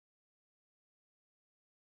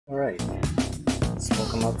Alright,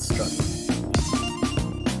 smoke 'em out strut.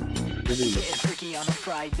 Really look. Getting freaky on a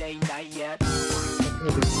Friday night yet.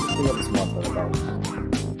 What is month all about?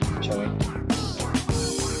 Shall we?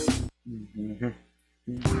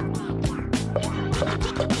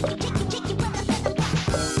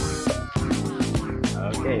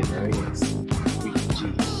 Okay, there he is. Weak G.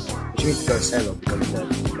 Which means Garcello because of that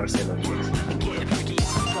Garcello mix. Getting freaky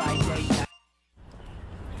on a Friday night.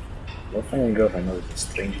 Boyfriend and girlfriend know that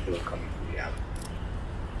strange people are coming to the app.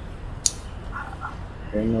 I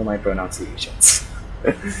don't know my pronunciations.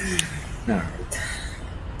 Alright.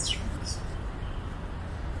 Let's try this.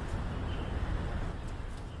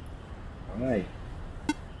 Alright.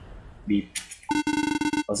 Beep.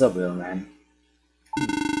 What's up, little man?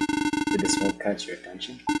 Did the smoke catch your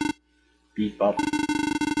attention? Beep up.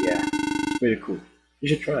 Yeah, it's pretty cool. You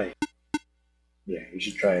should try. Yeah, you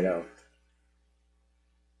should try it out.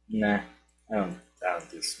 Nah, I don't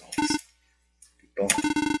do smokes. People.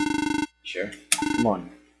 Sure? Come on.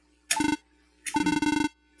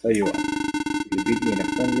 Tell you what, if you beat me in a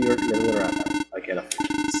friendly or little run, I'll get off your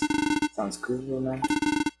keys. Sounds cool, little man?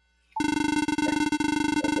 Yeah,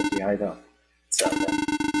 that's what you hide up. So then,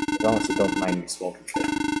 as long as you don't mind me smoking too.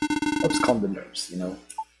 Helps calm the nerves, you know?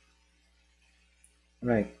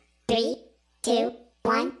 Right. 3, 2,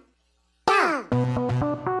 1, go!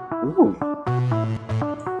 Ooh.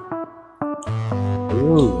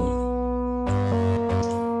 Ooh.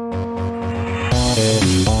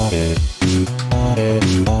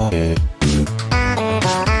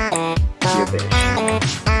 You bitch.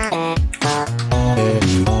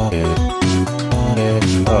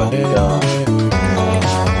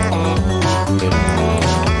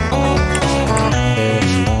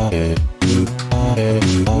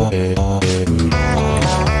 Oh,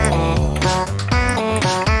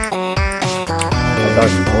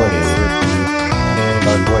 dark voices,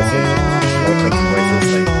 like,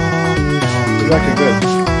 it's actually good.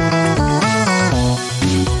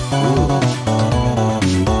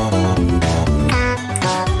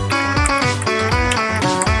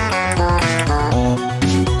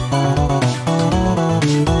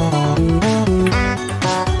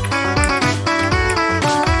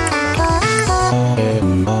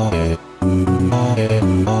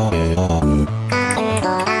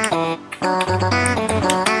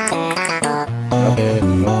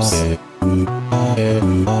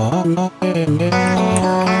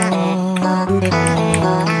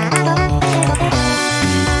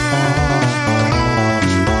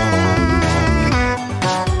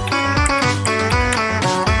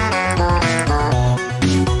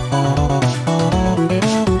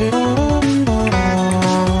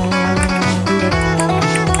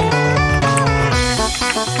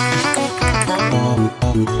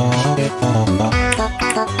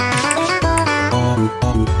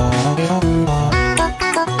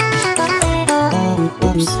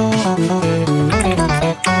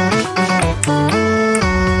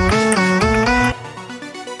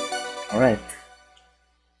 Alright.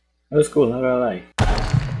 That was cool, not gonna lie.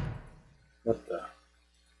 What the?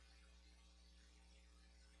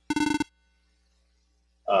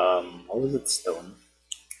 What was it, stone?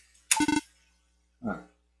 Ah,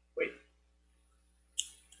 wait.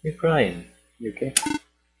 You're crying. You okay?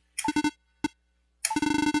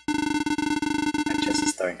 My chest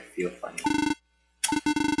is starting to feel funny.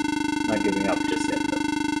 Not giving up just yet though.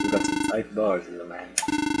 We got some tight bars in the man.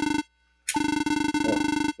 Oh,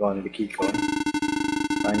 you wanted to keep going?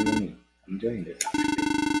 Fine with me. I'm enjoying this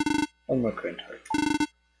actually. One more current heart.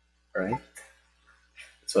 Alright?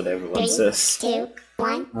 That's what everyone 3, says. 2,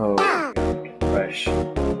 1, Oh, go! God, fresh.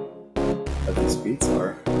 But these beats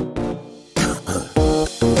are.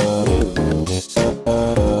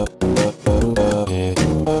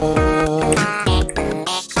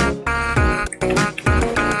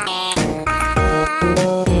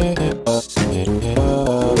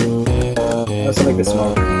 That's like a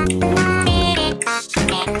smoke.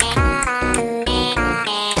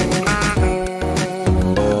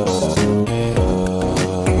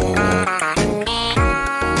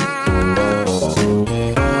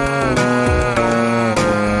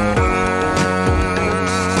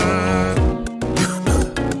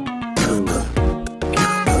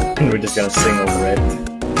 We're just gonna sing over it.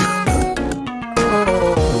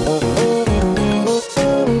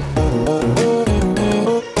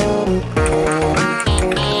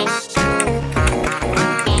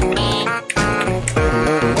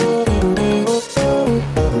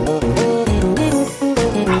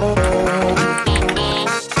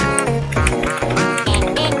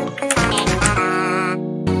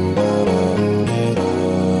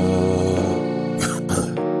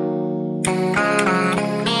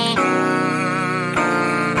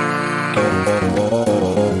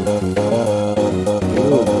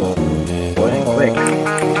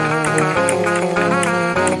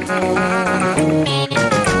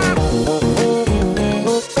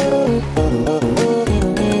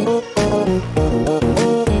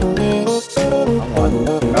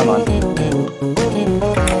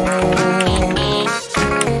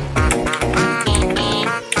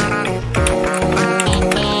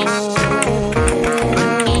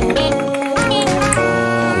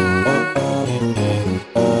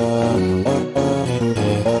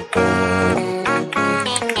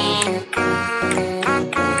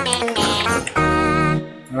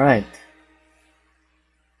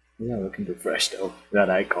 He's not looking too fresh though.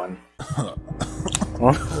 That icon.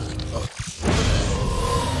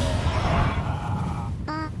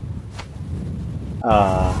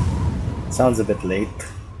 Oh. Sounds a bit late.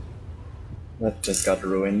 That just got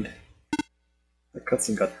ruined. The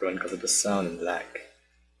cutscene got ruined because of the sound and lag.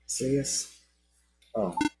 Serious?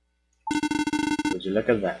 Oh. Would you look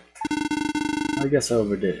at that? I guess I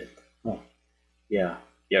overdid it. Oh. Yeah,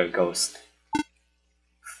 you're a ghost.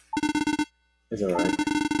 It's alright.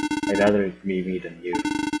 I'd rather it be me than you.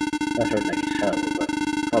 That hurt like hell, but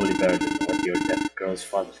probably better than what your deaf girl's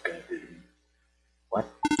father's gonna do to me. What?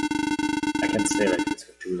 I can't stay like this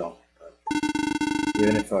for too long, but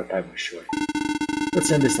even if our time was short.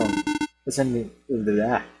 Let's end this on. Let's end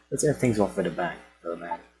things off with a bang, little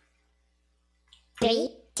man. 3,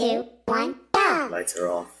 2, 1, go! Lights are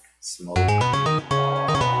off. Smoke.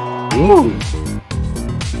 Ooh!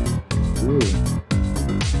 Ooh.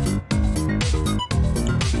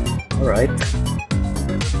 Alright.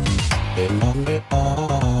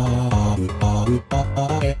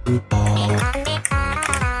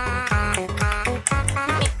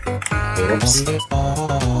 Oops.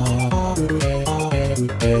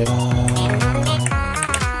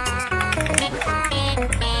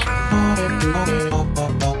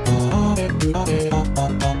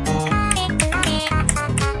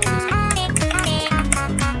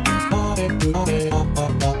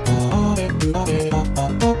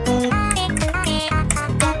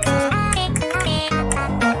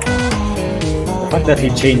 The fact that he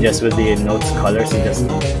changes with the notes colors, he just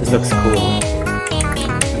looks cool.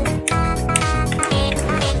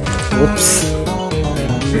 Whoops.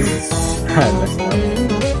 I messed up.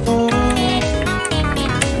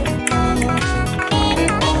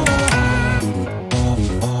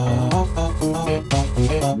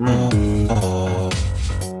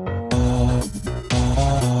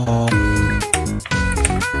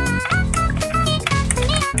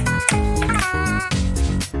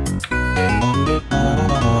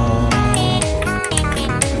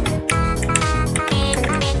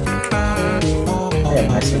 Yeah,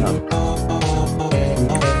 messing up.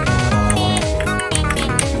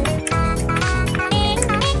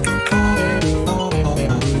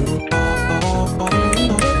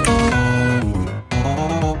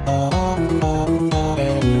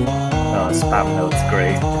 Spam notes,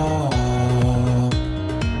 great.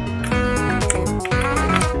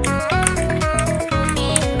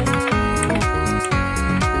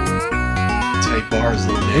 Tight bars,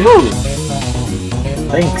 little dude. Woo!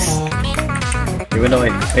 Thanks. Even though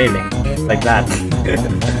I'm failing, like that.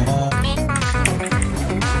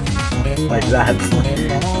 Like that.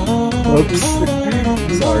 Oops.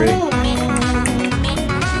 Sorry.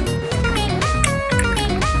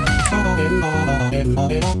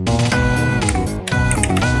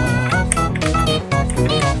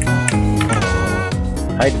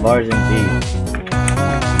 Height bars indeed.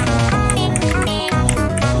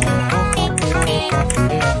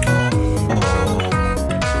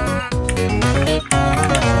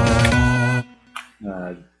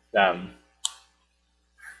 Damn.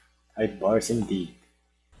 Height bars indeed.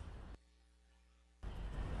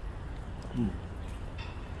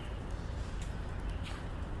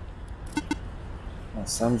 Oh,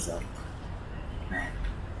 sun's up. Man.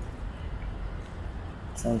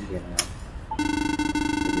 Sun's getting up.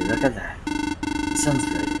 Look at that. The sun's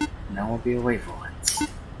ready. Now we'll be away for once.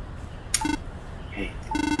 Hey,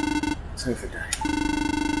 sorry for dying.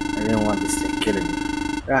 I didn't want this thing killing me.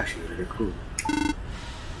 They're actually really cool.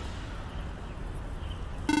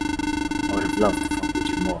 I would have loved to fuck with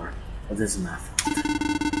you more, but this is my fault.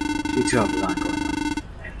 You two have a lot going on,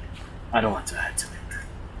 and I don't want to add to it.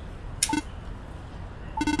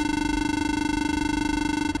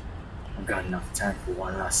 I've got enough time for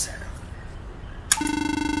one last setup.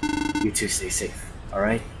 You two stay safe,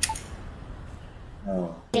 alright?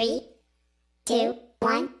 Oh. 3, 2,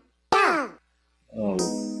 1, go! Oh.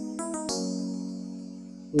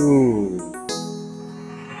 Ooh.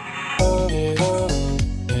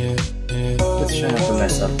 Let's try not to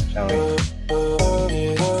mess up, shall we?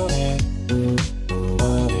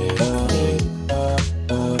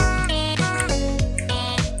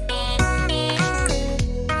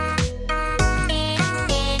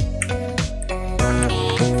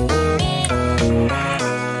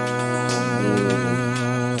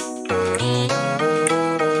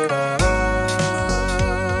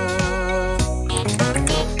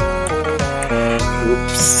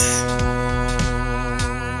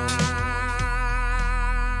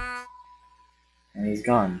 And he's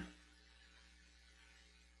gone.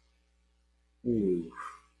 Ooh.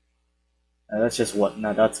 That's just what.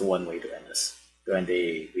 Now that's one way to end this. To end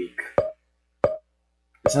the week.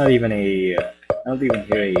 It's not even a. I don't even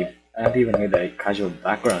hear the casual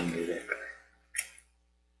background music.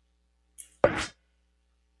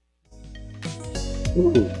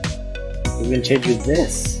 Ooh, we can change with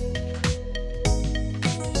this.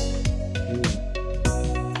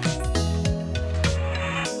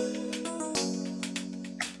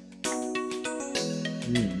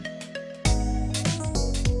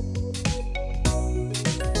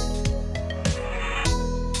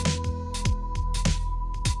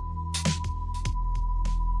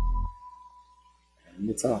 And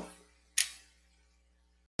it's off.